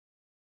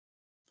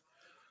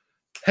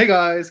Hey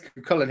guys,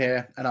 Colin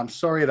here, and I'm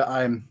sorry that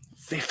I'm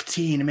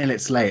 15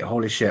 minutes late.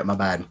 Holy shit, my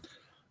bad.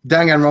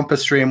 Danganronpa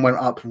stream went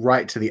up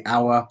right to the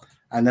hour,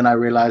 and then I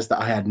realized that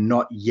I had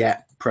not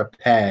yet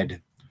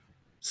prepared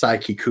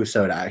Saiki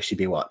Kusuo to actually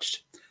be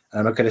watched. And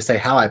I'm not going to say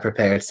how I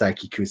prepared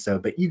Saiki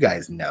Kusuo, but you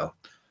guys know.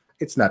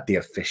 It's not the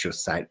official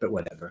site, but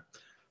whatever.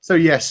 So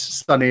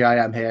yes, Sunny, I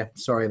am here.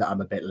 Sorry that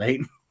I'm a bit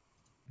late.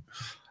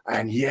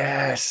 And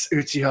yes,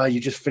 Uchiha, you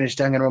just finished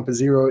Danganronpa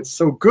Zero. It's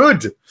so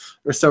good.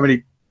 There's so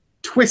many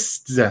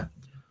twists.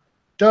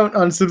 Don't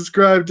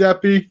unsubscribe,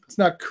 Dappy. It's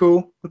not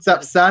cool. What's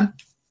up, son?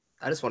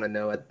 I just want to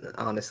know it,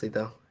 honestly,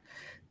 though.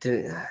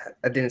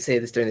 I didn't say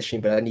this during the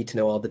stream, but I need to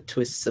know all the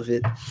twists of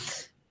it.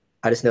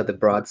 I just know the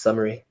broad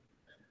summary.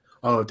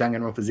 Oh,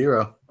 Danganronpa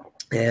Zero.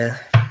 Yeah.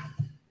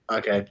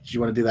 Okay, do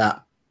you want to do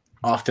that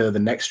after the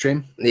next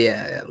stream?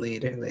 Yeah,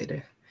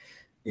 later.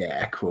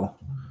 Yeah, cool.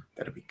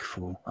 That'll be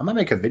cool. I might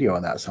make a video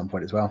on that at some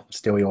point as well.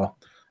 Steal your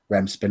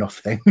Rem spin-off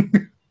thing.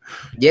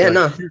 Yeah,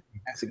 no.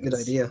 That's a good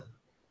idea.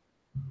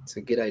 It's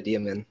a good idea,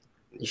 man.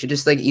 You should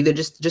just either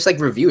just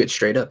review it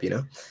straight up, you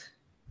know?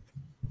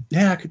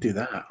 Yeah, I could do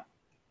that.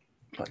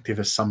 Like give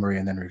a summary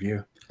and then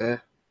review. Yeah.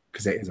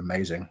 Because it is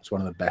amazing. It's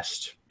one of the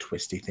best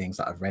twisty things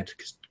that I've read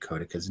because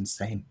Kodaka's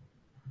insane.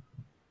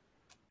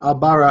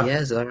 Albara.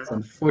 Yeah, Zara. It's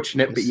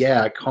unfortunate, but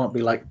yeah, I can't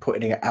be like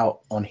putting it out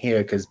on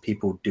here because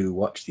people do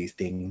watch these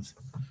things.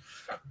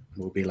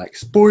 We'll be like,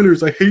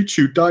 spoilers, I hate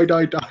you, die,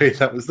 die, die.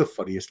 That was the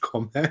funniest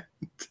comment.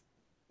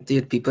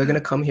 Dude, people are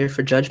gonna come here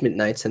for judgment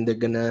nights and they're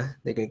gonna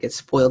get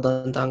spoiled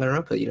on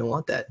Danganronpa. You don't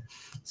want that.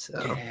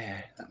 So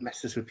yeah, that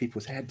messes with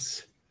people's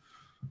heads.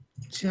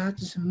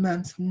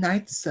 Judgment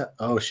nights.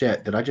 Oh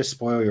shit! Did I just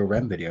spoil your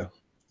Rem video?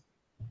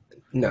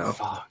 No.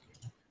 Fuck.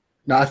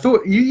 No, I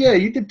thought you. Yeah,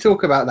 you did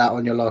talk about that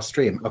on your last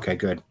stream. Okay,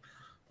 good. I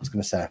was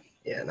gonna say.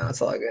 Yeah, no,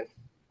 it's all good.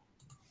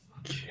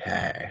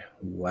 Okay.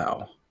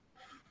 Well,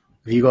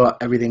 have you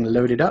got everything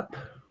loaded up?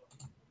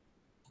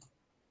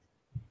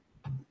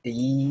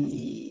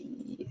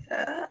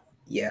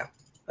 Yeah.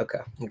 Okay,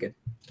 I'm good.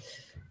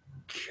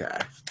 Okay.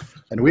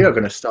 And we are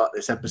going to start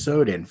this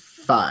episode in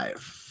 5,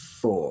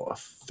 4,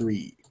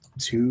 3,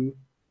 2,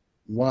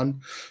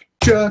 1.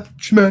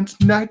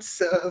 Judgment Night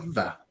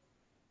Server.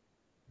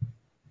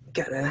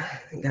 Gotta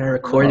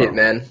record it,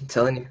 man. I'm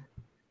telling you.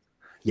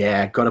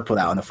 Yeah, gotta put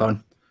that on the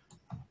phone.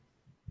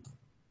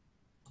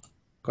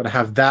 Gotta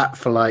have that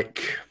for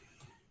like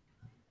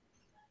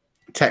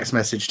text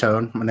message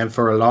tone, and then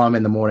for alarm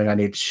in the morning, I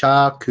need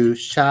shaku,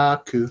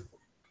 shaku.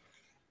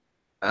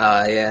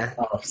 Yeah.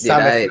 Oh,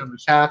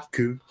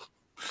 shaku.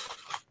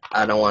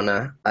 I don't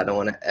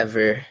wanna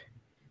ever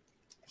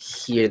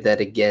hear that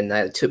again.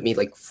 It took me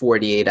like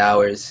 48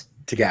 hours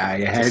to get out of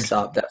your to head.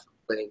 stop that from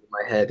playing in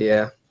my head.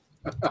 Yeah.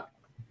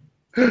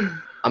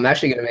 I'm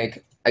actually gonna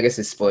make. I guess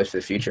it's spoilers for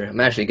the future. I'm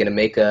actually gonna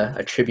make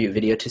a tribute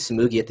video to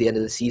Tsumugi at the end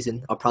of the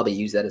season. I'll probably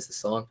use that as the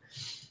song.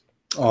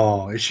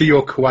 Oh, is she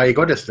your kawaii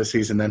goddess this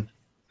season then?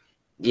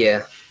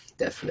 Yeah,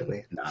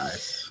 definitely.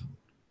 Nice.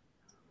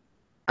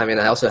 I mean,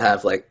 I also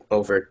have like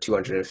over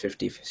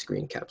 250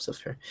 screen caps of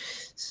her,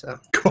 so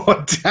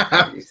God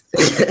damn,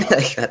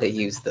 I gotta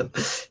use them.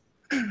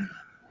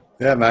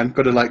 Yeah, man,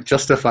 gotta like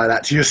justify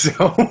that to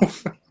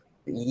yourself.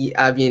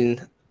 Yeah, I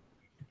mean,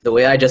 the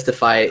way I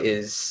justify it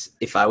is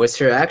if I was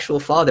her actual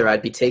father,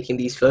 I'd be taking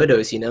these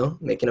photos, you know,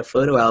 making a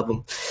photo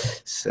album.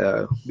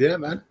 So yeah,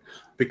 man,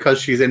 because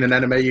she's in an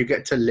anime, you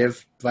get to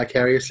live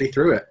vicariously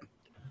through it.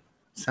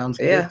 Sounds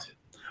good. Yeah.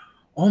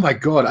 Oh my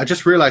god, I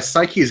just realized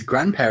Saiki's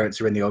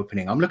grandparents are in the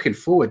opening. I'm looking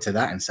forward to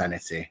that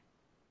insanity.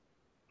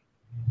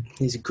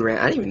 I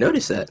didn't even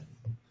notice that.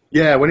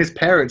 Yeah, when his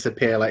parents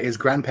appear, like his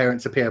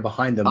grandparents appear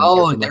behind them.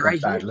 Oh, they're right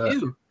here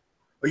too.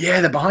 Oh,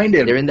 yeah, they're behind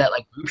him. They're in that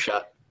like group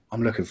shot.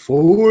 I'm looking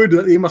forward.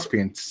 It must be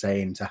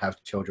insane to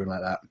have children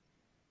like that.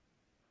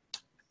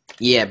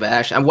 Yeah, but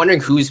actually, I'm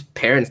wondering whose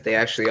parents they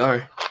actually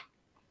are.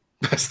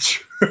 That's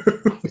true.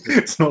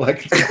 It's not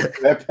like it's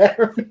their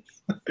parents.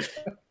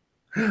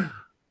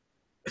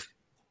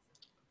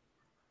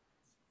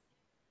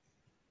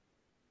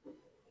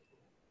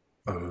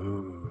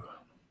 Oh.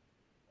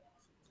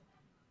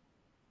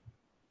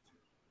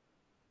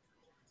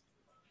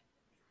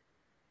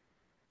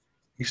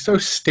 He's so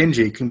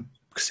stingy,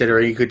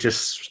 considering he could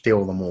just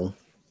steal them all.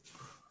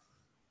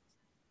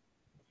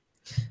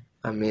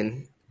 I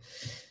mean,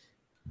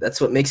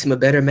 that's what makes him a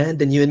better man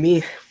than you and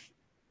me.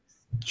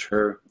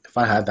 True. If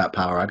I had that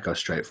power, I'd go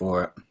straight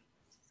for it.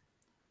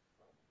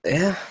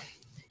 Yeah.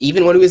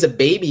 Even when he was a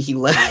baby, he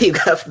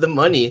left the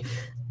money.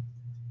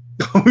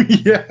 Oh,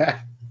 yeah.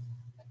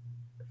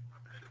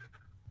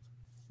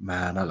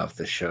 Man, I love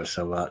this show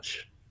so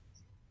much.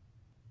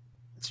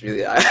 It's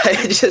really,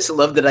 I just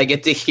love that I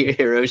get to hear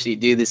Hiroshi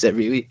do this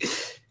every week.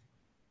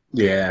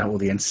 Yeah, all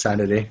the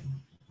insanity.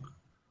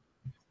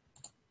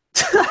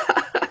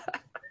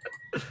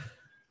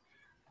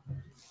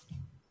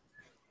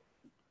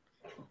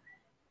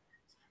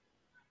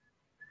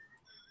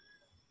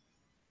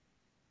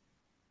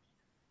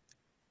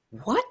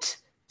 What?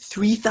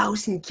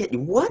 3,000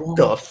 yen? What Whoa,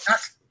 the?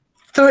 That's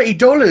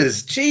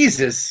 $30.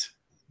 Jesus.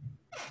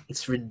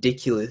 It's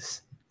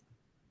ridiculous.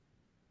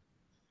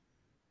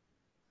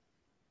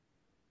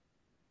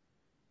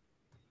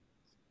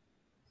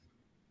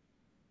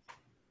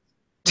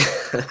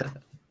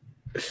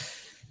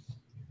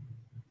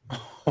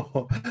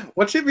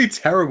 Watch it be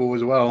terrible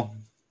as well.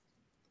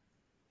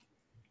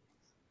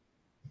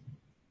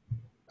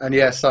 And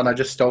yeah, son, I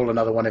just stole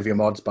another one of your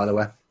mods, by the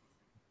way.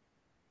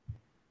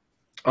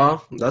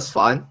 Oh, that's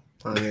fine.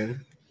 I mean,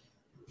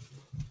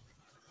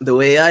 the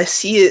way I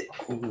see it,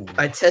 Ooh.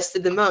 I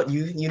tested them out.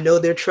 You know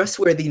they're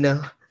trustworthy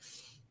now.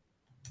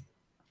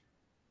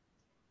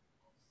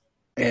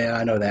 Yeah,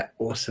 I know that.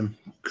 Awesome.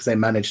 Because they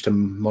managed to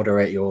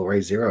moderate your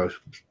Ray Zero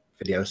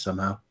video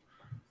somehow.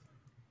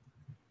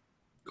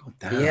 God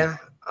damn. Yeah,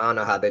 I don't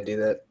know how they do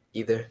that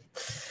either.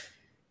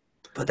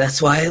 But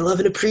that's why I love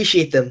and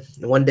appreciate them.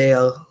 And one day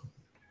I'll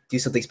do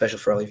something special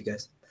for all of you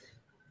guys.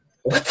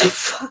 What the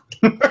fuck?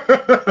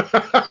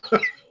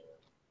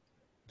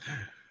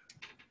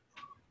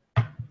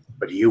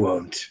 But you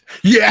won't.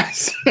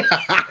 Yes!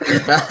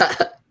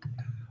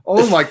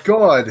 Oh my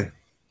god.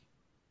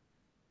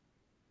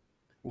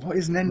 What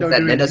is Nendou Was that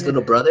doing Nendou's here?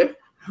 little brother?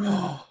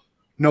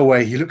 No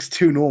way, he looks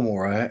too normal,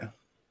 right?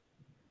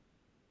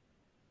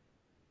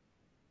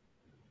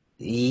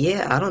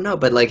 Yeah, I don't know,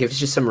 but like if it's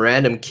just some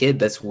random kid,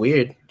 that's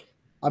weird.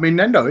 I mean,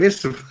 Nendou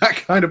is that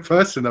kind of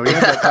person, though. He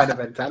has that kind of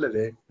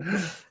mentality.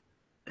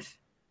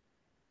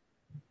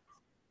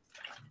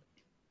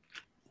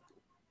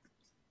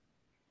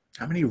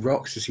 How many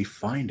rocks is he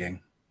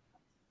finding?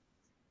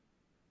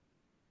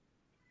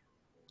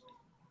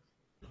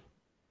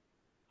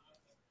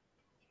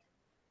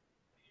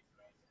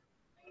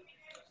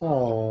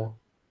 Oh.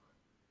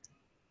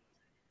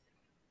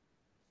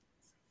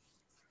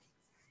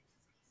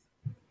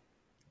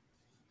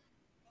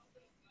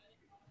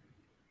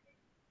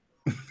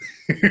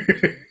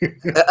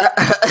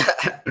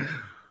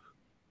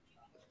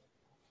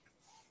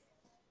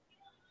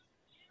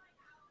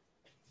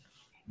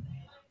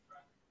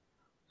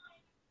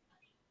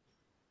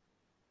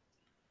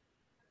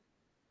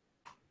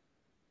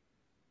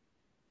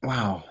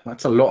 Wow,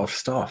 that's a lot of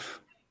stuff.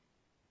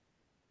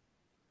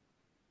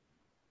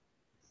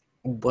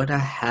 What a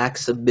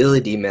hack's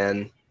ability,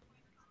 man.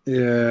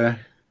 Yeah.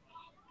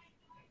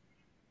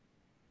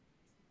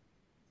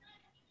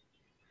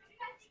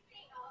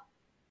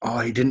 Oh,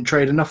 he didn't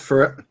trade enough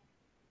for it.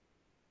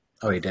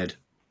 Oh, he did.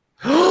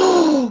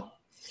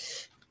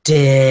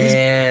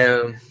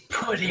 Damn.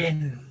 Put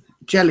in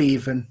jelly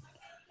even.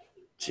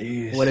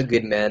 Jeez. What a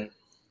good man.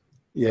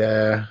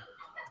 Yeah.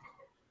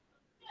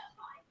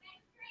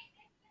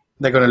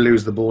 They're going to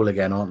lose the ball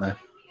again, aren't they?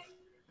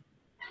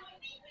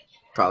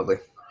 Probably.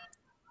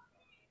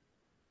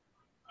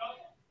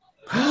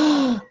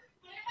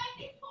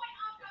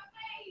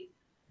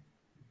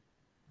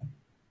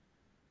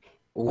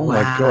 Oh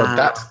my god,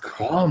 that's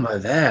karma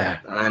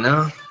there. I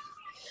know.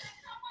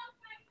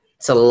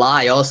 It's a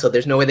lie also.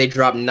 There's no way they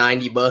dropped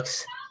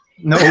 $90.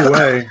 No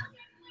way.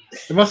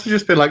 It must have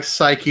just been like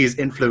Saiki's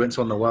influence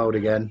on the world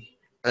again.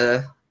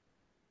 I'm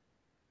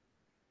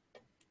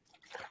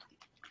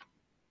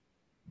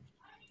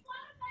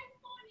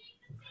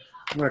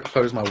going to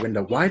close my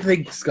window. Why do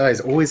these guys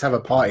always have a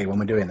party when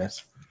we're doing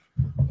this?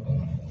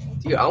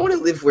 Dude, I want to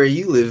live where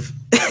you live.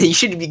 You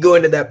should be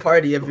going to that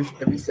party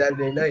every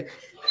Saturday night.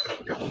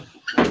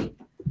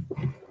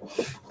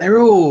 They're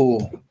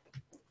all...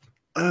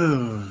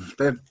 Oh,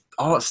 they're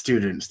art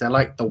students. They're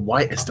like the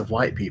whitest of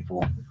white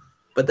people.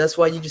 But that's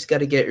why you just got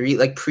to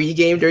get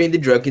pre-game during the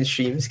drunken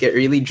streams, get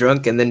really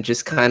drunk, and then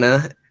just kind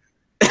of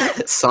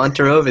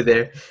saunter over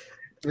there.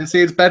 You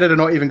see, it's better to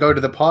not even go to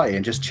the party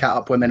and just chat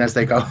up women as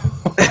they go.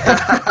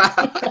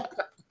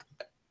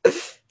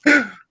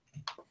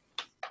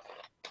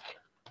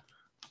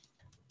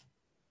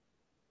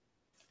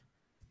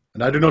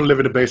 And I do not live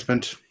in a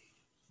basement.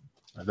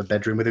 I have a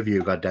bedroom with a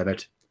view,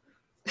 goddammit.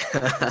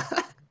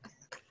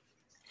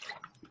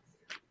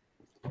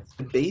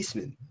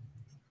 Basement.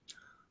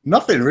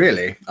 Nothing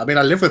really. I mean,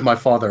 I live with my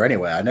father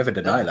anyway. I never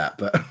deny that,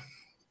 but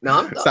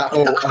No, it's that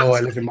I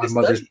live in my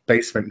mother's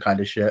basement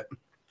kind of shit.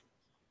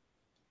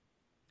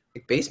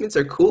 Basements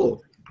are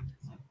cool.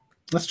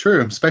 That's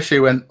true, especially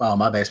when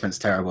my basement's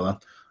terrible though.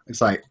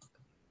 It's like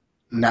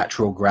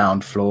natural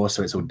ground floor,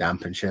 so it's all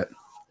damp and shit.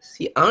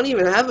 See, I don't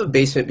even have a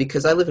basement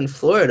because I live in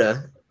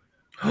Florida.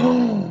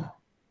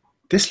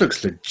 This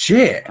looks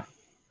legit.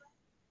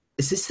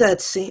 Is this that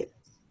same?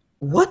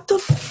 What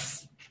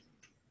the?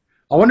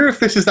 I wonder if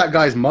this is that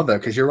guy's mother,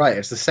 because you're right.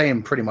 It's the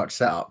same pretty much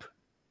setup.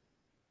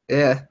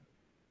 Yeah.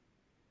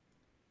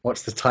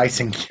 What's the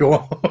Titan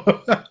cure?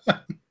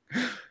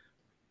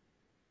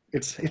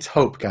 It's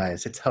hope,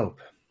 guys. It's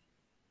hope.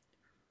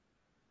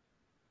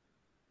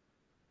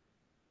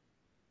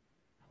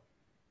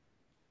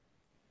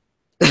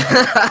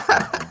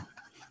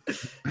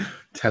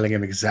 Telling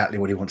him exactly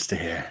what he wants to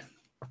hear.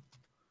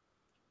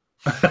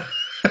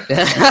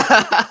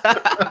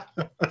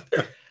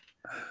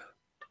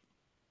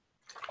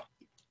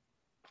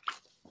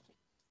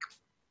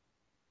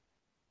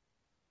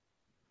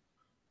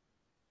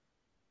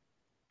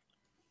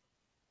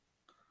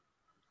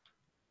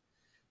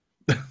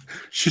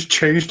 She's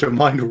changed her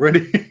mind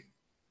already.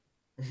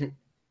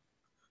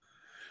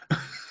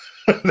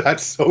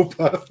 That's so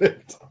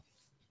perfect.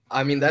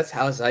 I mean, that's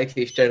how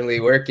psychics generally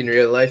work in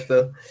real life,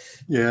 though.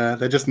 Yeah,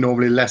 they're just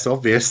normally less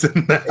obvious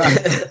than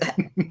that.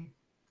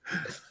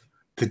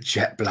 The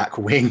jet black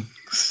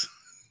wings.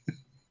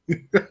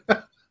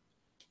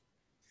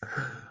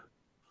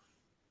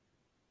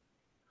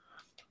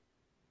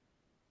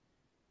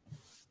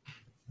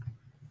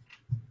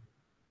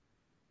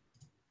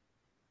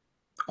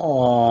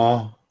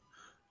 Oh,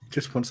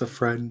 just wants a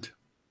friend.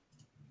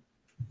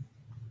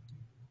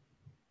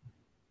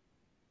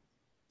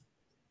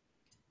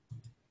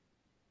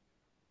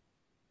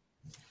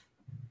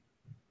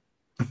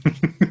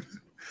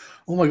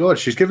 Oh my god,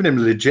 she's giving him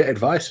legit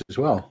advice as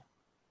well.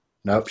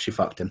 Nope, she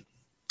fucked him.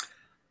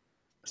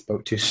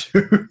 Spoke too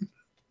soon.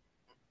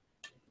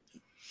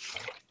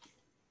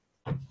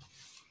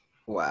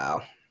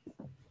 Wow.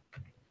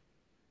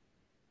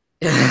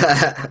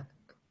 Now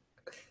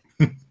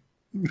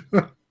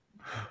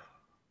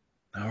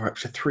we're up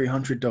to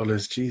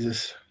 $300.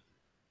 Jesus.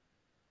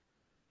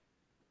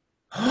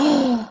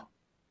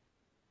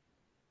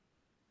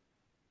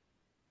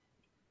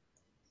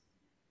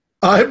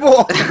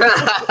 Eyeball.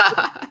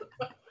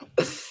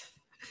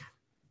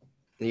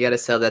 You gotta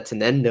sell that to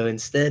Nendou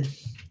instead.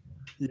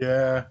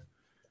 Yeah.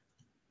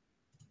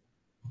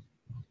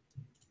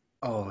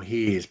 Oh,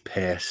 he is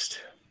pissed.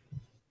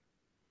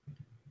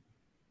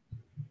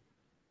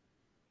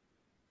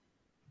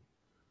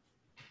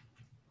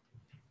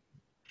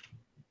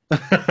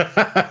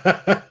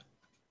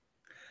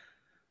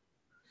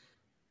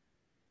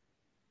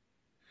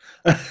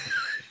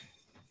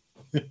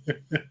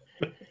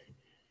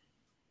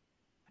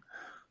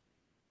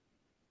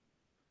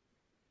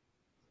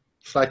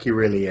 It's like he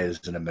really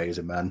is an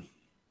amazing man.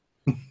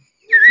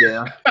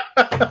 Yeah.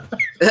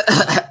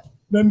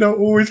 Nendo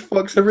always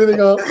fucks everything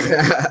up.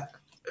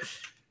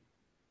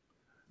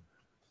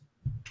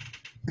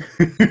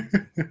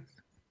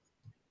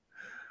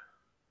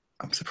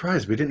 I'm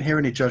surprised we didn't hear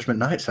any Judgment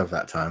Knights of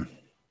that time.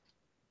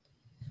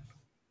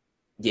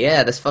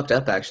 Yeah, that's fucked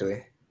up,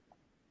 actually.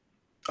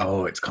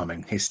 Oh, it's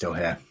coming. He's still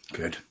here.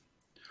 Good.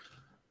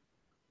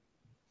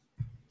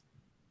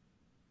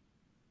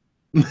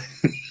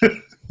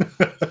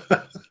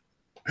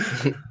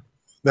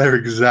 They're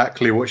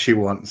exactly what she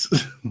wants.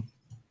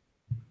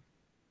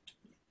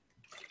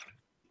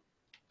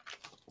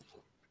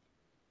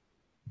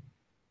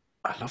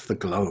 I love the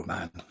glow,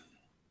 man.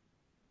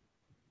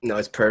 No,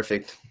 it's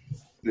perfect.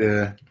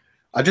 Yeah.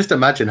 I just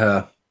imagine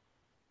her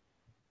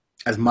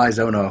as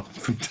Mizona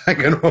from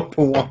Danganronpa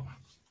 1.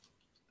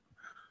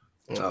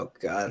 Oh,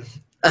 God.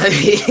 I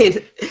mean...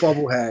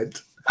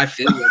 Bobblehead. I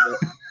feel you.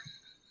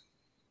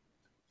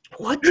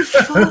 What the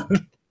fuck?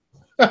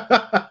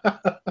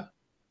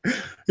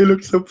 He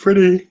looks so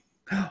pretty.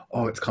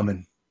 Oh, it's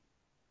coming.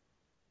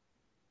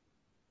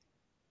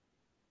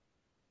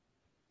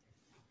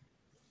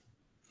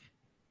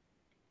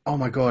 Oh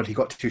my god, he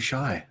got too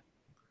shy.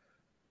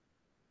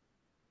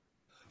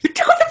 He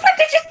took off the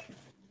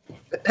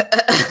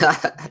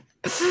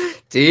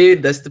bandages!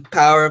 Dude, that's the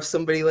power of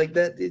somebody like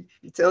that, dude.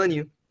 I'm telling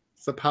you.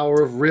 It's the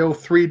power of real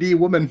 3D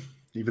woman.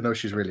 Even though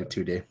she's really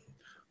 2D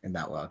in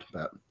that world,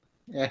 but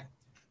yeah.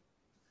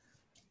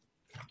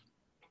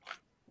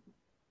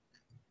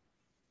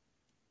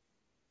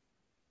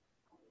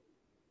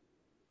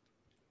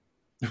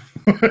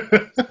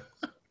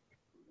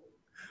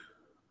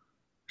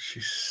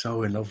 She's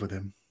so in love with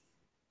him.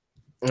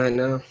 I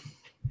know.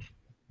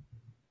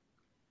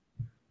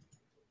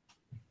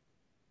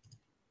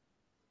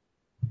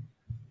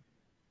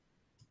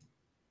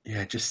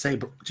 Yeah, just say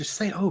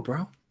oh,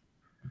 bro.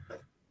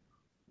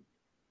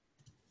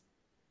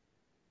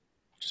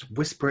 Just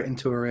whisper it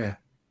into her ear.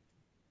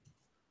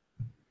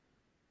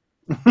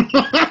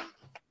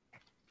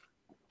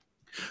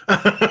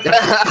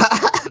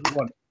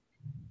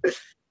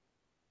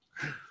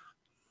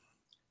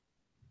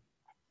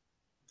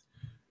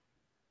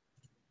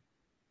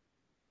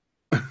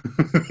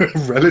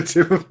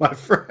 Relative of my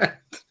friend.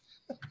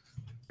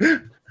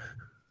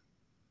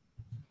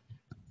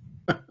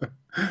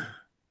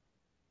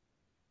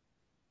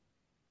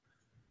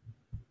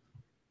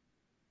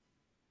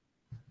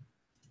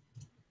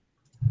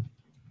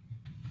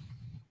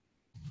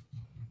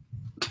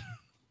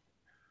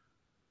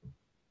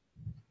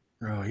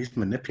 Oh, he's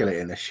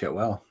manipulating this shit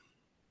well.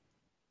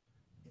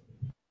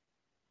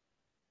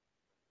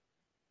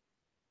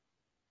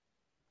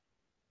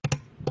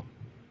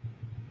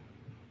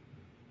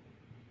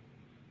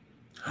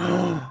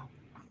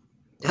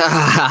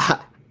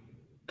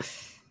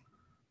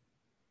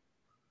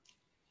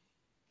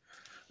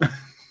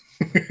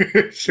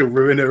 She'll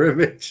ruin her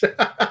image.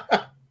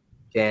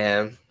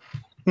 Damn.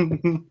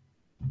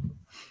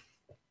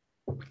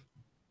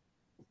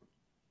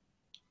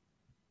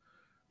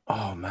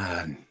 Oh,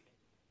 man.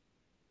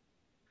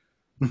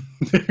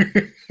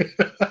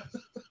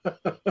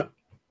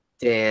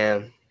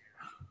 Damn.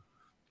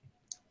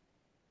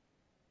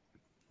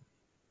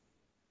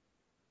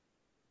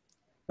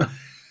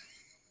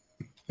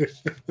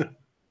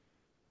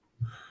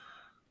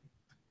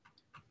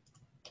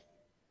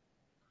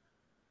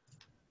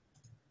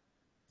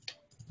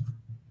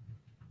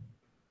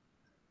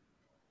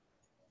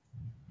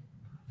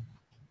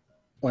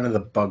 One of the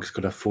bugs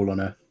could have fallen on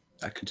her.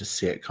 I could just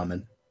see it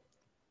coming.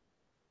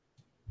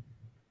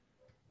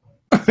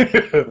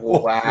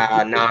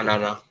 Wow,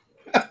 no.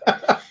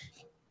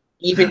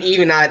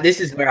 Even I, this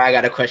is where I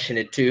gotta question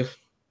it too.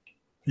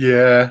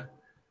 Yeah.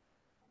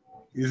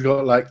 He's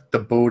got like the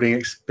balding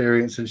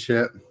experience and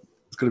shit.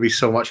 There's gonna be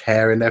so much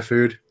hair in their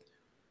food.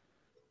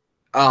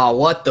 Oh,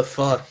 what the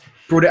fuck?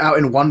 Brought it out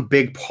in one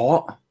big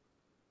pot.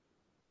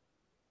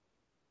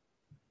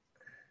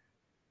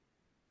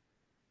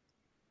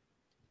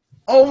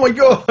 Oh my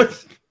god!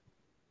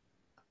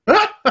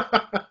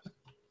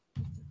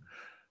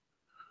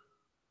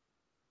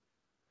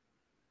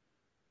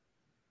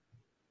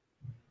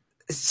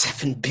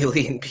 7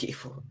 billion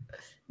people.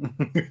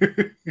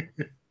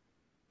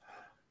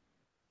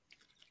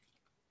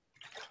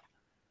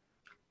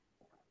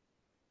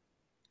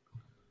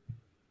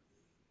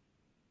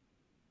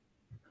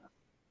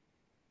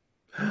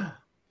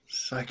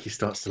 Saiki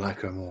starts to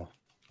like her more.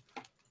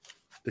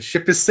 The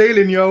ship is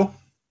sailing, yo.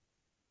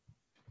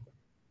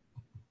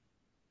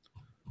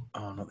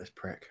 Oh, not this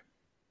prick.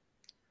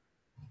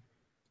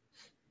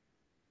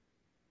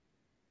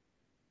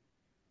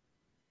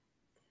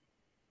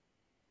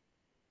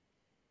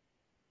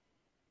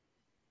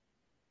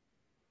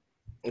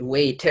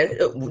 Wait,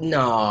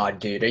 nah,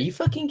 dude, are you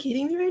fucking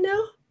kidding me right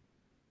now?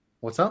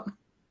 What's up?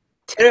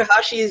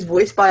 Terahashi is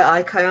voiced by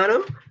Ai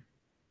Kayano?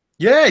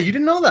 Yeah, you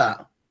didn't know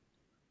that.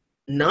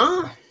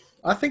 Nah.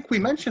 I think we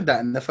mentioned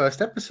that in the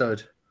first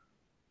episode.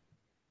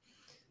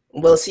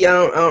 Well, see, I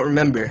don't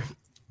remember.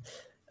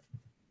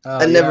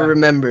 I never Yeah.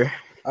 remember.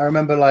 I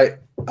remember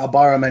like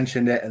Albara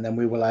mentioned it, and then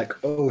we were like,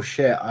 "Oh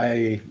shit!"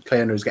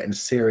 Kayano's getting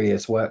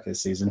serious work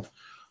this season.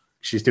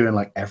 She's doing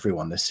like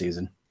everyone this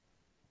season.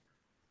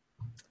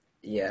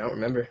 Yeah, I don't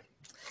remember.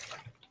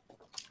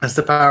 That's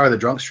the power of the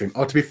drunk stream.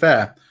 Oh, to be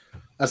fair,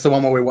 that's the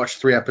one where we watched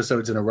 3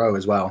 episodes in a row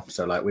as well.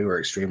 So like we were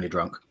extremely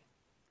drunk.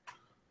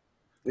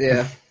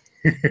 Yeah.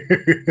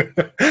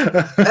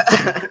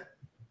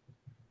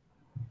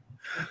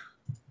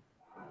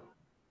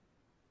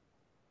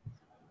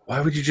 Why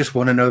would you just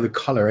want to know the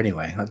color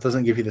anyway? That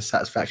doesn't give you the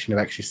satisfaction of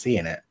actually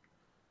seeing it.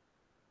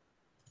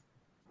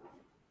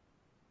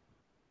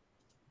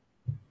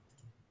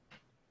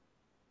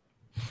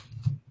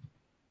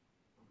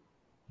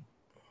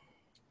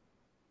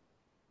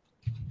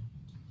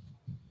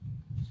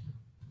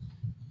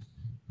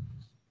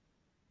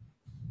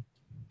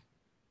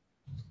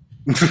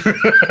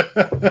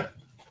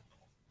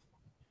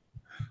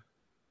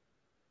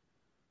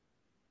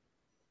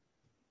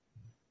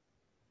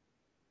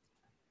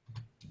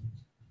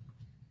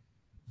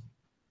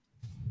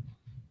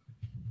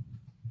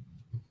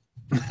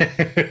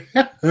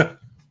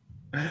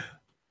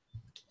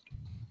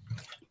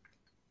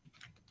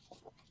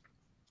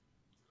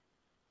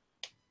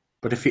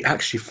 But if he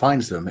actually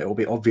finds them, it will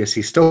be obvious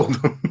he stole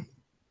them.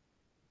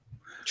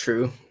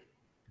 True.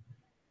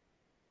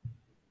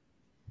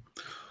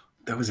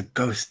 There was a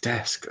ghost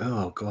desk.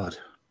 Oh, God.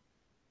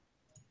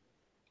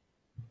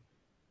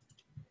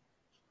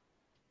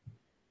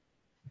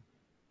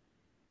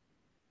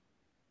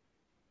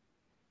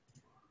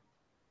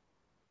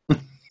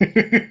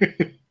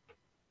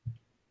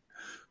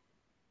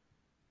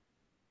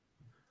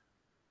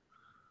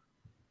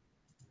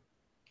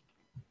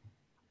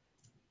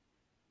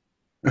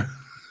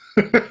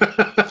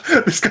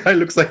 This guy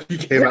looks like he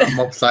came out of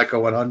Mob Psycho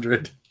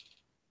 100.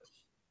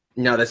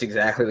 No, that's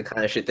exactly the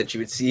kind of shit that you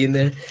would see in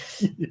there.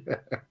 Yeah.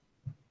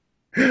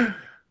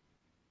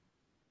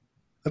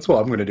 That's what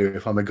I'm going to do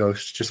if I'm a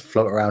ghost. Just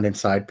float around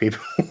inside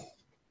people.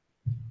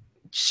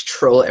 Just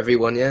troll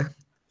everyone, yeah?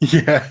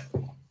 Yeah.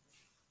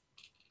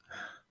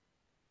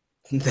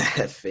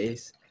 That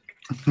face.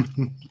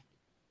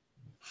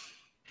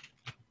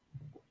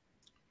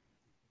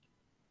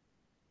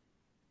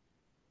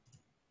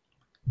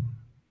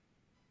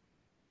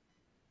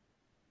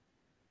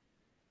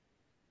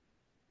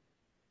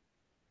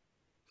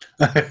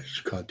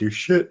 Can't do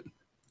shit.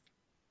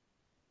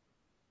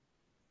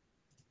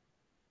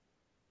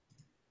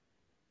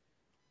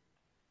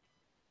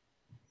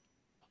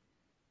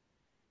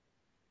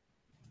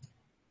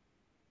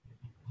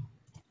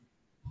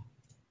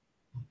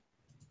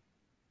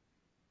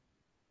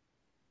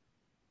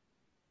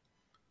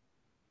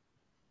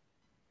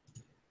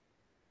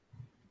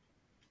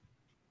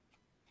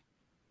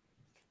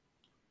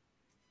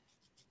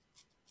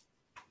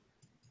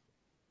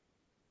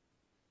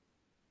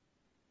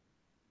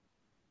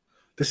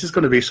 This is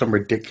going to be some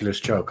ridiculous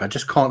joke. I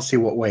just can't see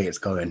what way it's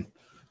going.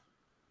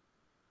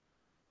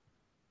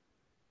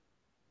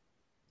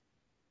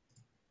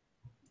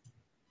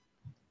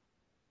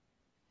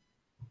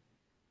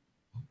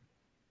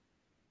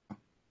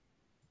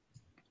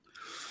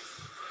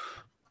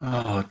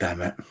 Oh,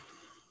 damn it.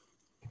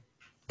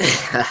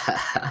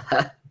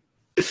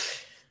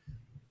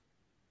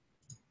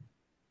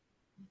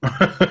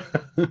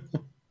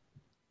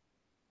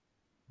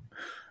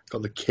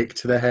 Got the kick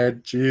to the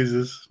head.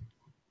 Jesus.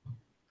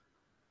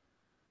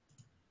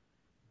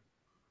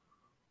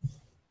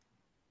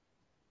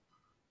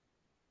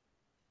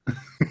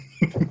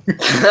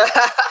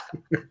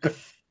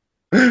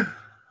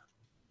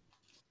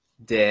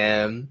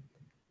 Damn.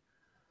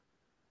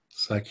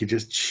 It's like you're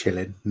just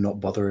chilling,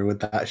 not bothering with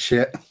that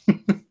shit.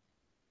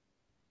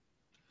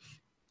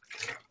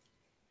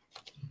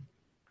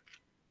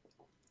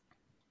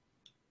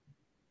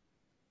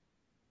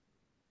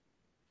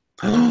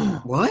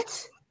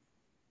 What?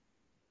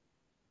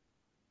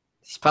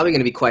 He's probably going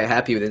to be quite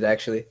happy with it,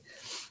 actually.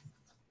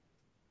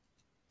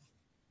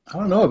 I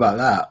don't know about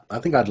that. I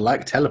think I'd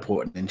like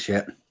teleporting and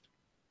shit.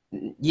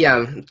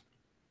 Yeah,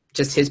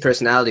 just his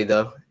personality,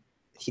 though.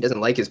 He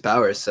doesn't like his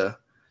powers, so...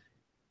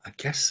 I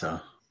guess so.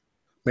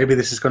 Maybe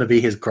this is going to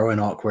be his growing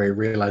arc where he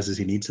realizes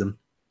he needs them.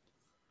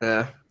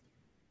 Yeah.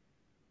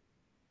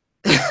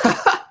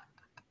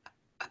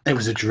 It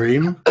was a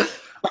dream.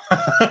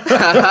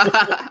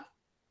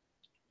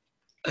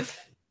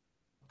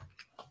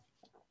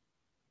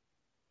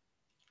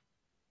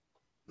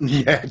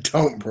 Yeah,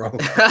 don't, bro.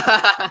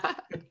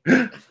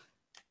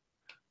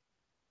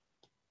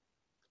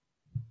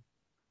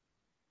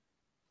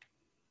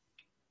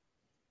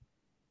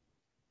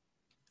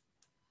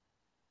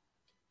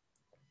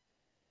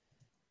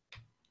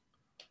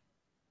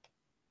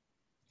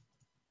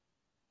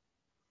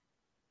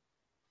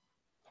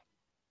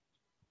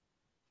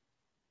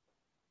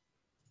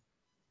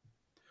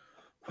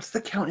 What's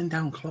the counting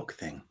down clock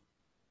thing?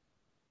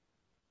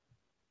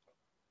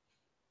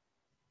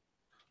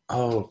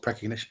 Oh,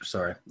 recognition.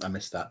 Sorry, I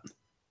missed that.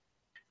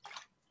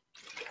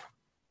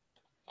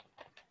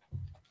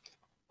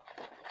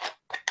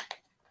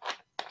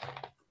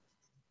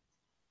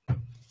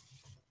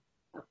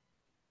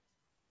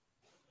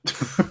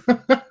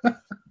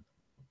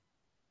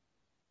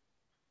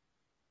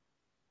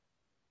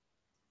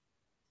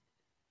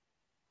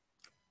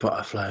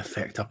 Butterfly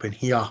effect up in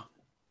here.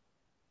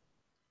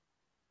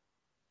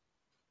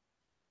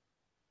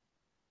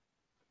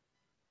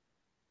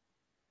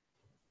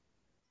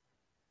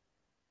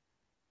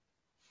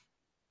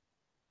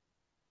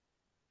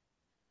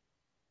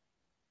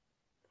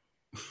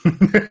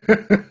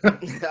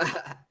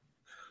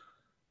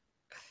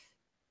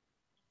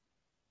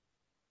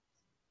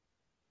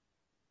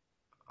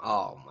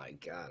 Oh, my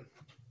God.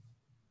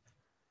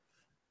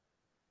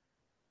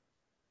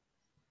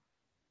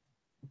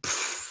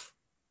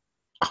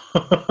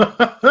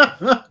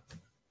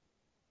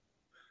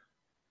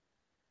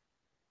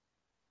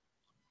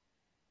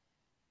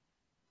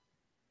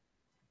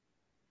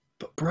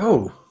 But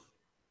bro,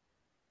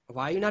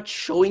 Why are you not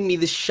showing me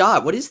the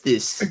shot? What is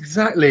this?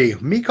 exactly.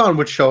 Mikan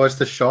would show us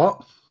the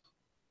shot.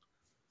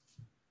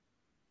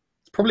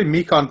 It's probably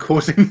Mikan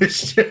causing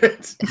this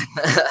shit.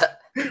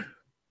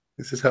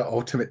 This is her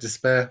ultimate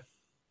despair.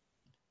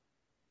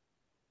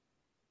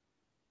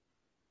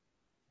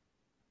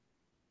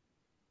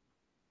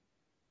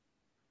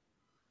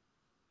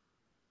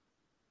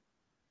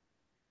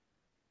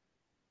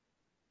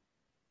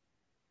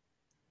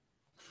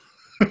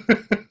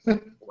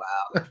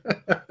 Wow.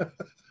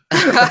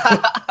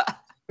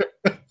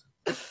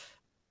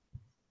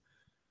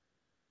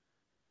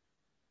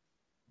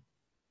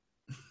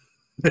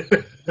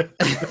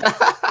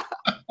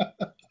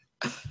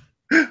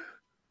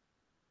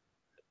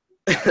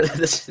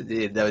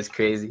 Dude, that was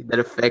crazy. That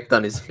effect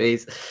on his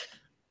face.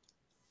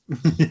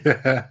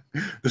 Yeah,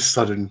 the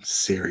sudden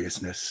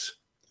seriousness.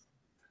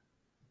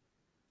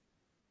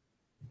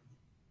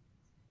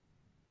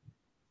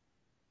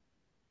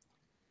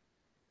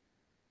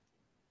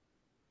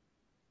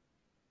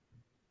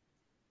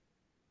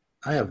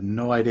 I have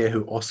no idea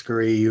who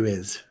Oscar EU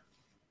is.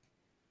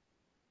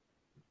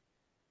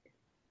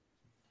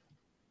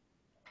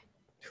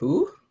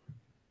 Who?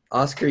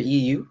 Oscar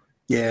EU?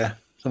 Yeah,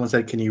 someone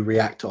said, can you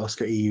react to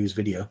Oscar EU's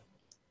video?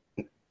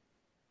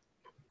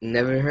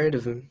 Never heard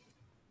of him.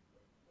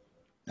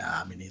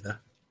 Nah, me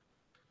neither.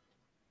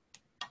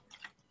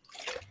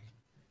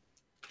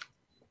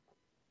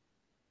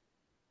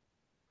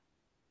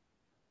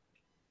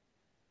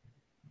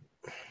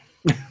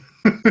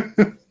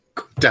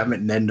 God damn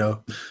it,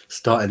 Nendo.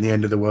 Starting the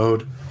end of the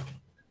world.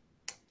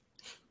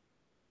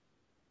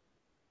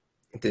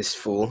 This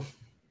fool.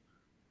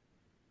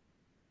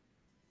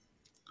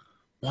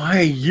 Why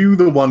are you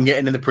the one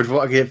getting in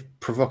the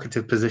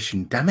provocative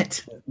position? Damn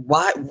it.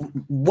 Why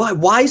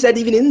is that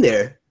even in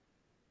there?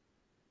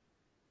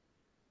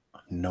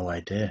 No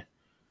idea.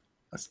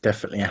 That's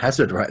definitely a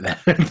hazard right there.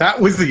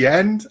 That was the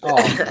end? Oh,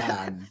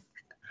 man.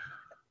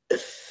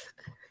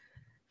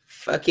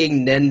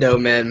 Fucking Nendo,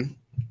 man.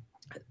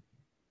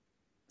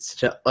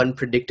 Such an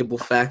unpredictable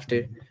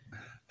factor.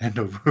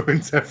 Nendo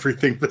ruins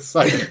everything for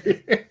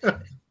Saiki.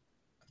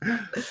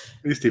 At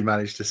least he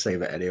managed to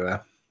save it anyway.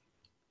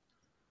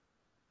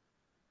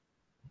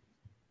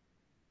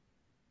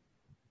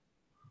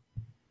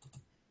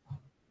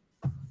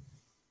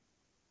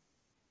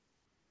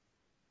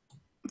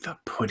 The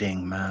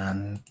pudding,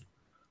 man.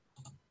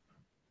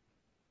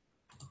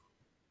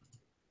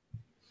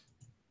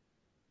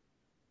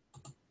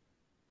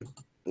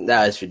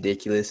 That was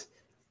ridiculous.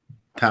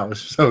 That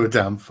was so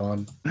damn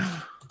fun.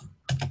 I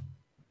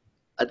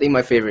think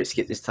my favorite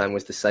skit this time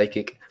was the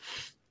psychic,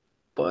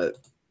 but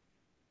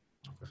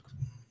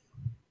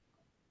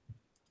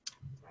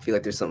I feel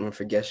like there's something I'm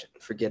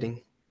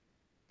forgetting.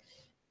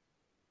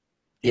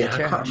 Yeah, I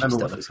can't Terahashi remember what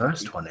stuff the was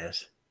first good. one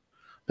is.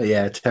 But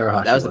yeah,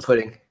 Terahashi That was the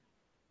pudding.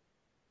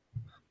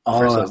 Oh,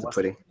 First one that was the was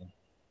pudding.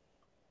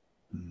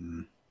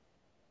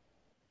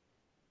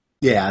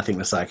 Yeah, I think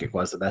the psychic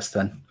was the best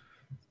then.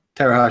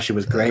 Terahashi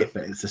was great,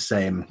 but it's the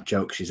same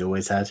joke she's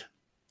always had.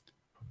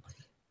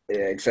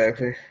 Yeah,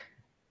 exactly.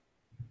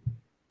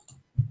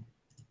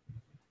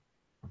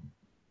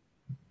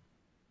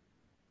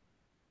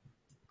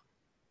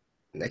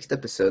 Next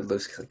episode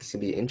looks like it's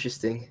gonna be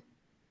interesting.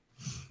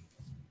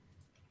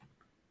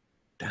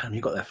 Damn,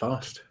 you got there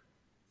fast.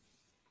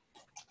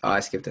 Oh,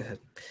 I skipped ahead.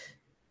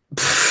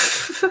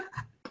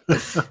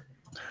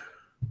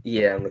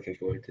 Yeah, I'm looking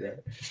forward to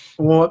that.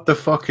 What the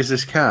fuck is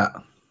this cat?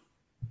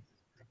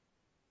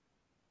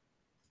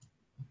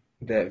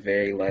 That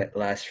very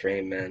last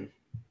frame, man.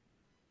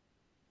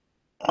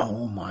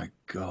 Oh my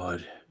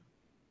god.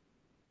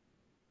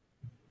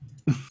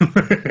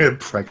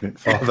 Pregnant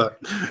father.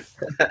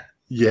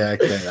 Yeah,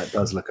 okay, that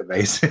does look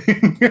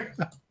amazing.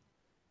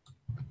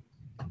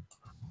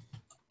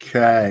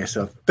 Okay,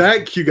 so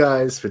thank you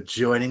guys for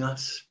joining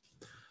us.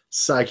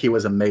 Saiki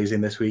was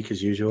amazing this week,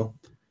 as usual.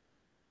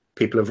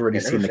 People have already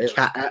seen the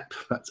cat app.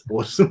 That's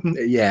awesome.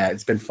 Yeah,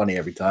 it's been funny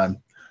every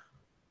time.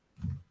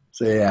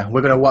 So yeah,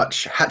 we're going to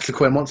watch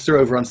Hatsukoi Monster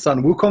over on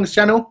Son Wukong's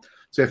channel.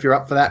 So if you're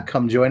up for that,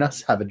 come join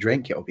us. Have a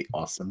drink. It'll be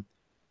awesome.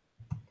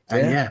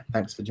 And yeah,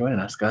 thanks for joining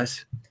us,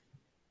 guys.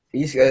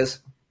 Peace, guys.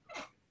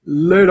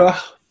 Later.